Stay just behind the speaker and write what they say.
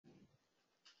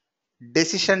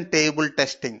decision table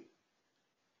testing.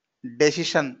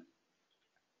 Decision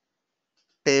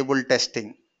table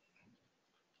testing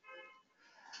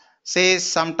says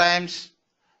sometimes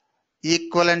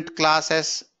equivalent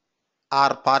classes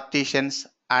or partitions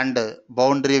and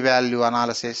boundary value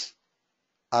analysis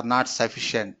are not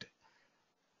sufficient.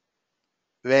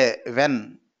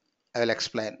 When I will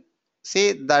explain.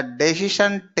 See, the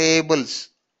decision tables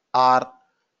are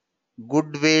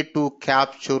good way to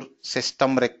capture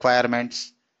system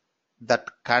requirements that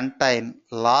contain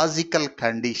logical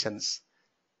conditions.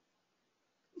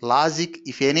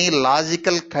 If any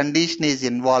logical condition is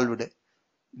involved,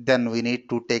 then we need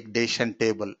to take decision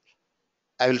table.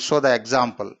 I will show the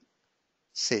example.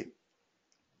 See,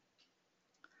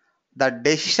 the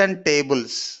decision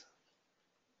tables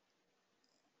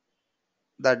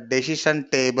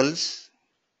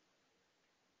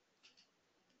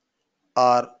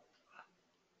are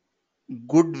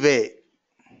good way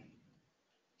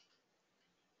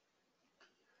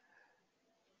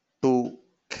to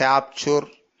capture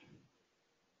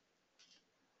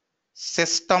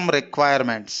system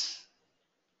requirements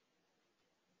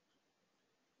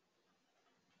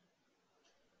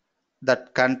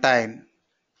that contain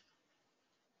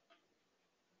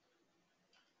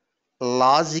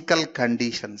logical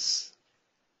conditions.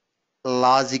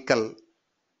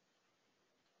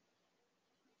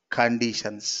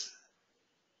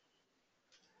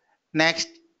 Next,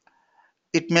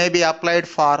 it may be applied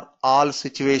for all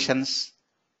situations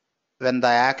when the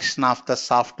action of the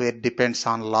software depends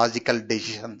on logical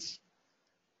decisions.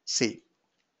 See,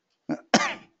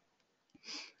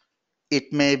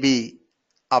 it may be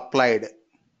applied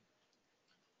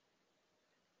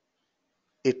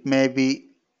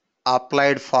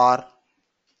for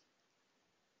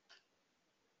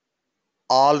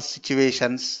all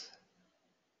situations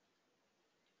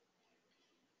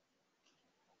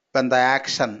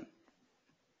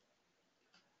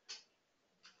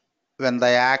when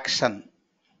the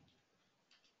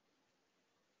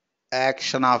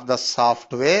action of the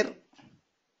software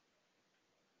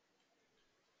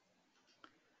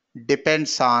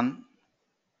depends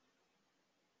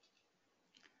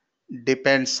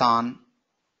on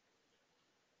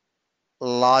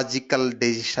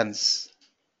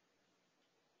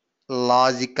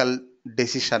logical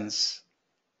decisions.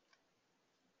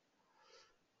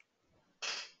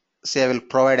 See, I will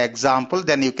provide example,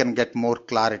 then you can get more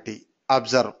clarity.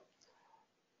 Observe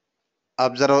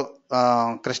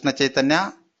Krishna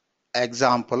Chaitanya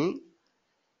example.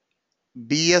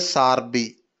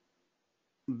 BSRB,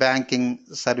 Banking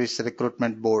Service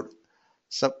Recruitment Board.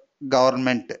 So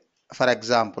government, for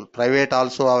example, private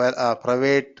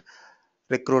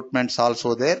recruitments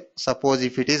also there. Suppose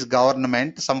if it is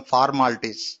government, some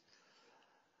formalities.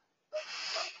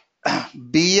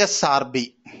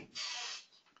 BSRB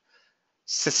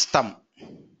system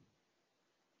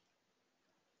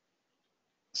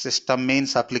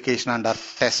means application under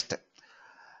test.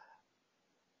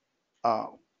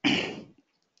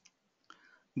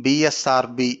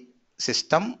 BSRB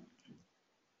system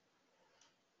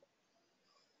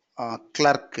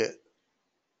clerk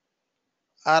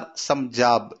or some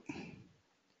job.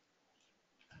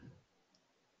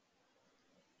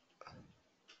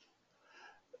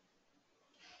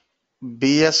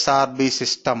 BSRB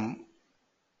system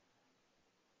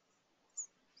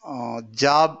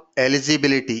job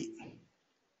eligibility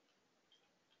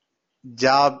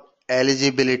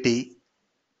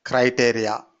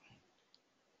criteria.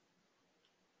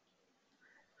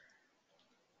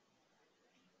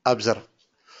 Observe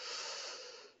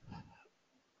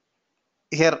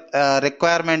here,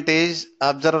 requirement is,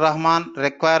 observe Rahman,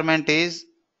 requirement is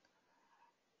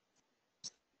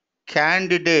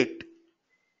candidate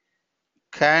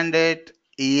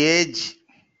age,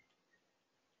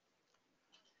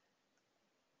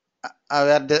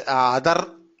 where the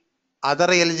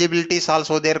other eligibilities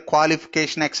also their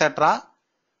qualification, etc.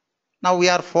 Now we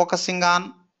are focusing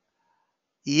on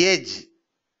age,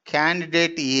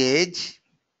 candidate age.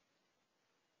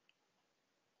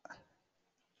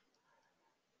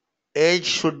 Age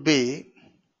should be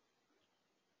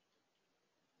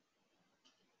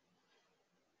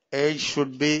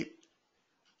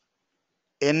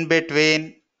in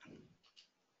between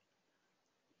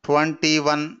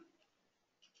 21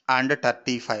 and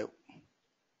 35.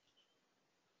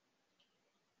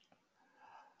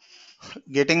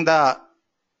 Getting the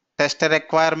test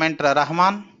requirement,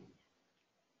 Rahman?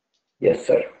 Yes,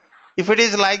 sir. If it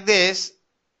is like this,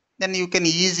 then you can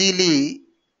easily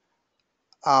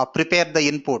prepare the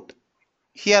input.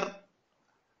 Here,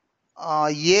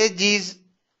 age is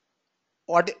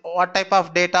what type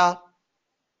of data?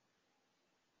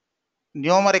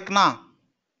 Numeric na?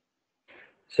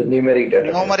 So numeric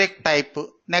data type. Numeric type.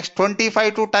 Next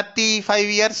 25 to 35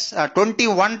 years,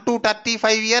 21 to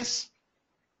 35 years.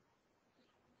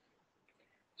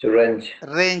 So range.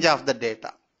 Range of the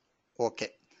data.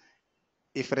 Okay.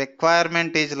 If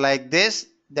requirement is like this,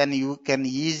 then you can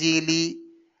easily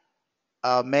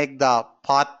make the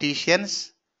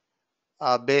partitions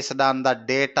based on the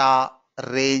data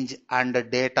range and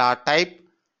data type,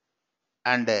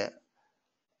 and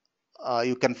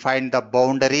you can find the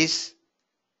boundaries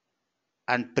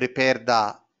and prepare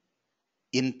the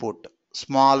input,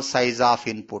 small size of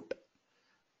input.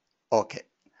 Okay,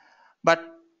 but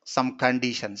some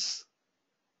conditions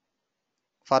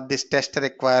for this test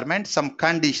requirement, some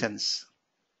conditions.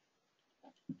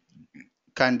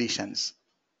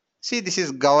 See, this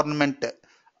is government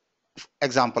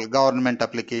example, government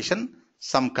application,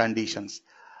 some conditions.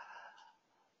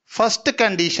 First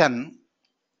condition,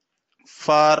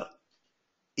 for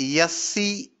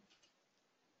SC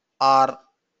or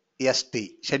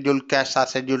ST, scheduled castes or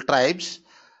scheduled tribes,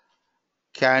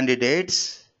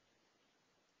 candidates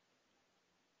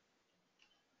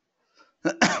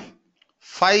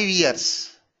 5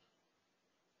 years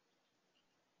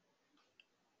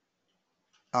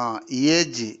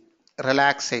age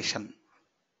relaxation,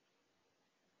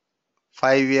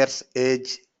 5 years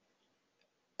age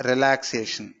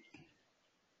relaxation.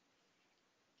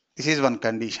 This is one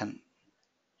condition.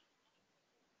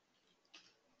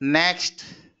 Next,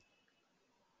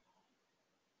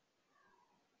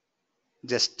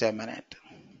 just a minute.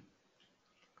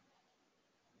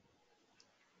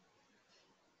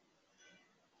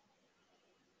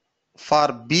 For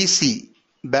BC,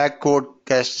 backward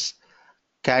caste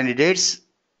candidates,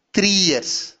 3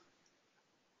 years.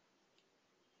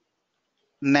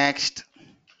 Next,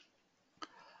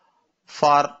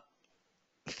 for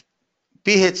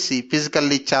PHC,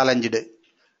 physically challenged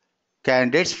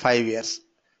candidates, 5 years.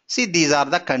 See, these are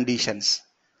the conditions.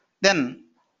 Then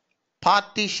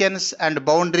partitions and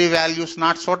boundary values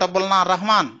not suitable na,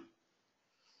 Rahman?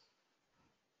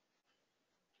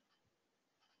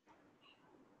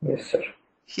 Yes, sir.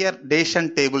 Here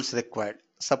decision tables required.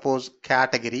 Suppose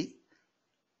category,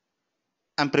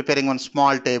 I'm preparing one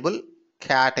small table,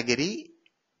 category,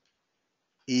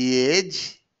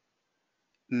 age,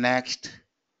 next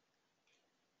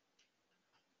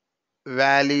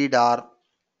valid or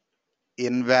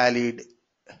invalid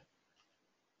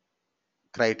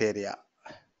criteria.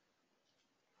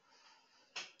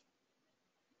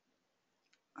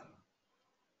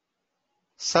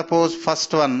 Suppose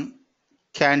first one,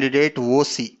 candidate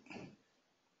OC,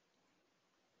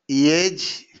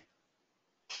 age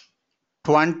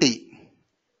 20.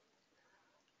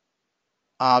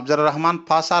 Abdur Rahman,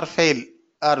 pass or fail,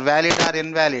 or valid or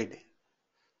invalid?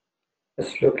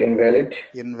 Let's look invalid.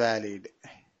 Invalid.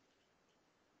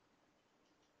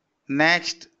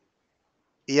 Next,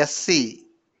 SC,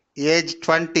 age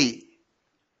 20,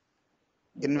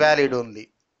 invalid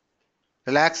only.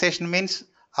 Relaxation means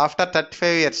after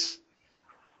 35 years.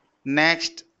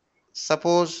 Next,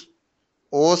 suppose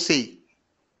OC,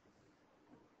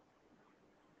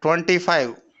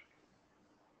 25,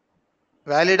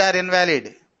 valid or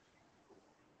invalid?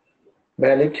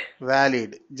 Valid.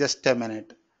 Valid. Just a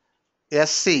minute.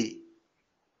 SC,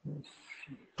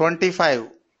 25,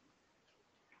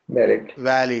 Valid.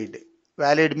 valid.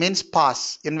 Valid means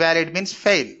pass. Invalid means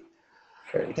fail.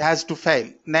 Fail. It has to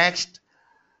fail. Next,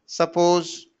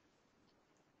 suppose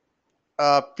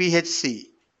PHC,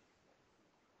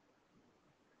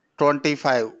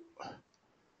 25,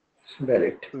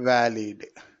 Valid. valid.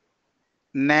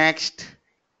 Next,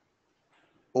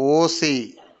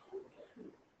 OC,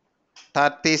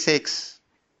 36,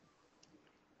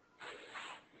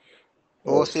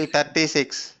 OC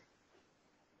 36.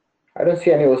 I don't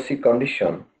see any OC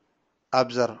condition.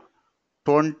 Observe,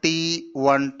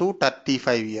 21 to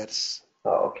 35 years.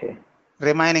 Oh, okay.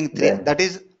 Remaining 3, Then that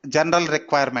is general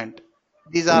requirement.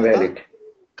 These are invalid. the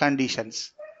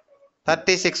conditions.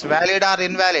 36, valid or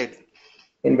invalid?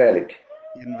 Invalid.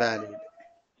 Invalid.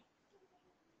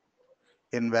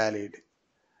 Invalid.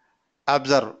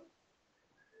 Observe,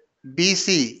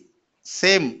 BC,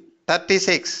 same,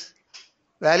 36,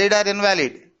 valid or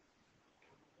invalid?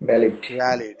 Valid.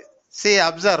 Valid. See,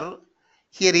 observe,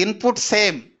 here input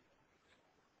same,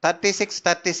 36,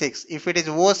 36. If it is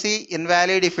OC,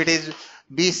 invalid. If it is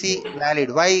BC,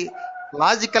 valid. Why?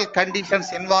 Logical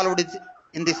conditions involved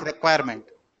in this requirement.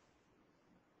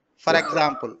 For Yes, sir.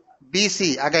 example,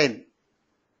 BC again,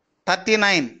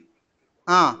 39.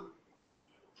 I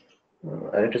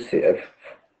need to see. I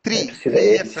need to see 3 the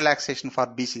years age. relaxation for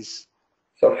BCs.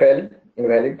 So fail.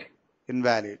 Invalid.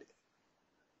 Invalid.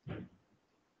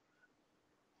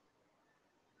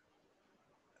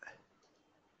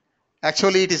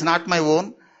 Actually, it is not my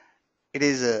own. It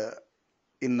is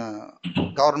in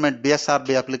government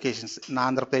BSRB applications in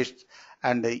Andhra Pradesh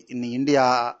and in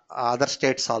India, other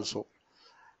states also.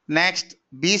 Next,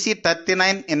 BC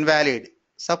 39 invalid.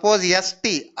 Suppose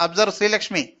ST, observe Sri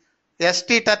Lakshmi,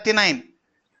 ST 39.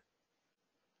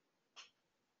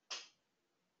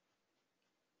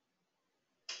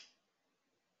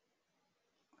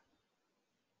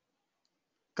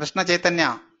 Krishna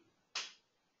Chaitanya,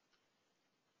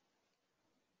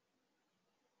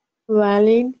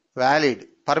 Valid. valid.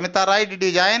 Paramita Rai, did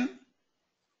you join?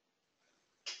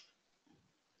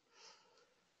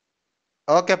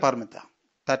 Okay, Paramita.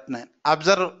 39.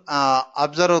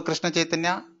 Observe Krishna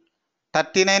Chaitanya.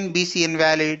 39 BC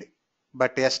invalid,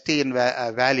 but ST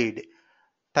valid.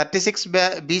 36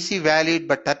 BC valid,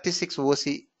 but 36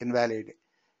 OC invalid.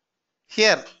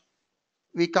 Here,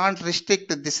 we can't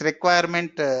restrict this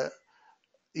requirement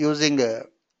using,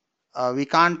 we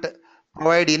can't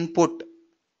provide input.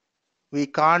 We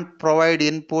can't provide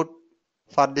input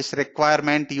for this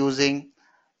requirement using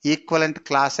equivalent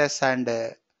classes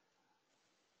and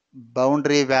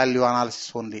boundary value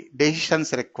analysis only.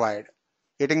 Decisions required.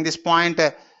 Getting this point,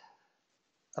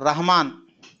 Rahman.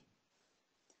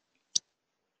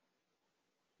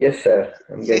 Yes, sir.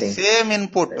 I'm See, getting. same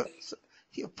input. Yes.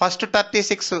 First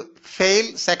 36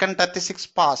 fail, second 36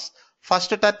 pass.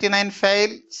 First 39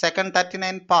 fail, second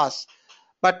 39 pass.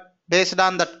 But based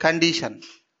on that condition.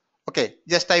 Okay,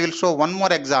 just I will show one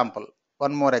more example.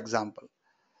 One more example.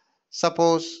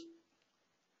 Suppose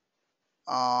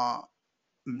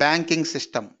banking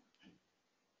system.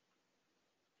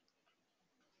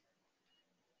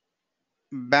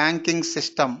 Banking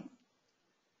system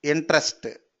interest.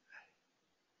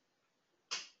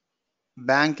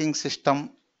 Banking system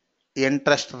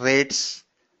interest rates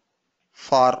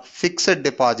for fixed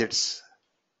deposits.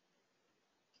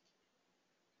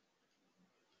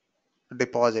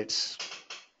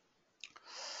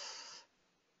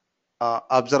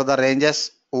 Observe the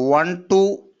ranges 1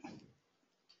 to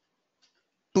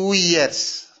 2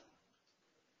 years.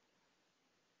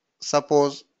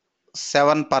 Suppose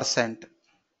 7%.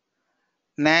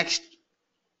 Next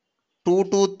 2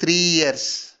 to 3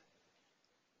 years.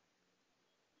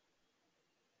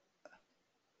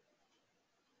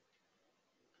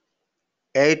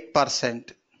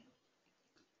 %8.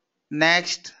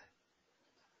 Next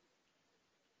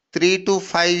 3 to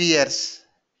 5 years.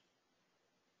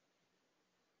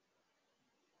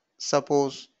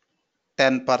 Suppose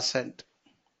 10%.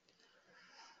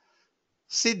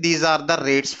 See, these are the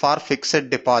rates for fixed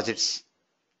deposits.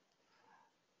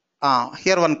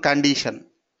 Here one condition.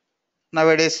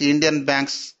 Nowadays, Indian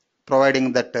banks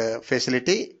providing that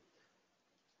facility.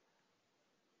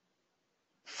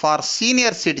 For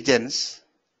senior citizens,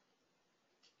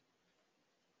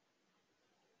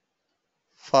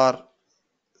 for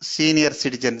senior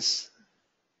citizens,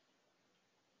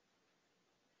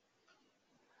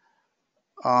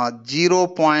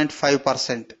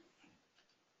 0.5%,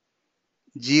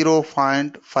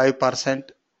 0.5%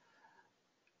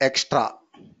 extra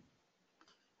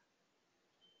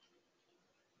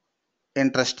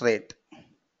interest rate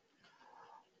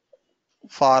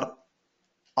for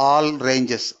all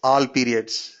ranges, all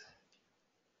periods.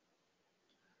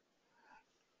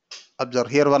 Observe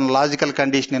here one logical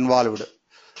condition involved.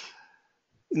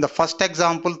 In the first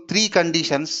example, 3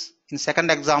 conditions. In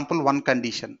second example, 1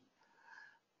 condition.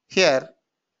 Here,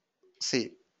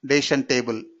 see, decision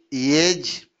table.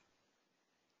 Age,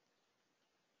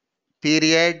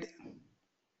 period,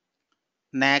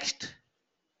 next,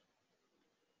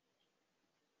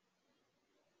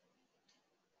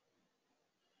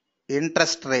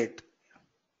 interest rate.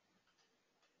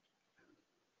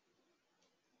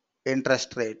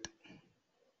 Interest rate.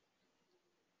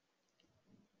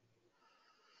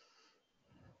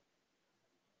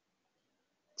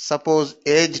 Suppose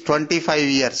age 25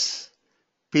 years,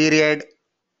 period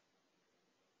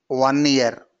 1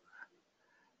 year,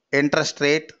 interest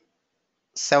rate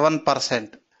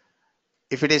 7%.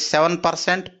 If it is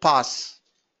 7%, pass.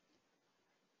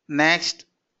 Next,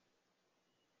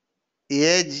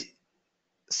 age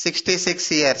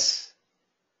 66 years,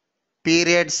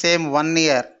 period same 1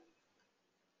 year.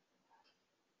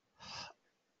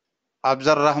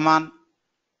 Observe Rahman.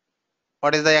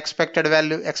 What is the expected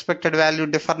value? Expected value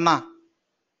differ na?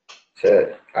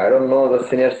 Sir, I don't know the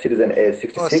senior citizen age.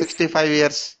 66? Oh, 65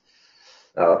 years.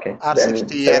 Okay. Or Then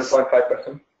 60 years.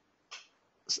 7.5%.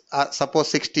 Suppose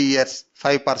 60 years,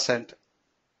 5%.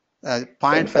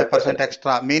 0.5%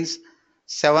 extra means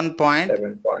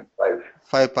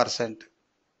 7.5%.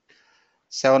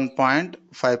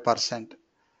 7.5%.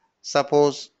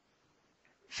 Suppose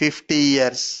 50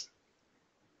 years,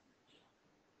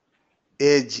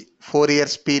 age, 4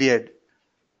 years period,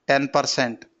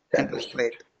 10% interest 10%.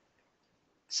 rate.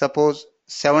 Suppose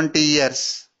 70 years,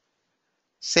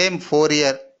 same 4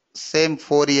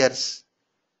 years,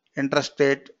 interest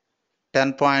rate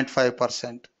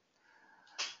 10.5%.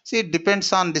 See, it depends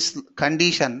on this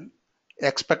condition,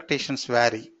 expectations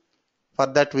vary. For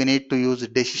that, we need to use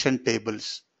decision tables.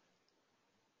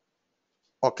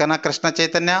 ఓకేనా కృష్ణ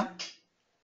చైతన్య?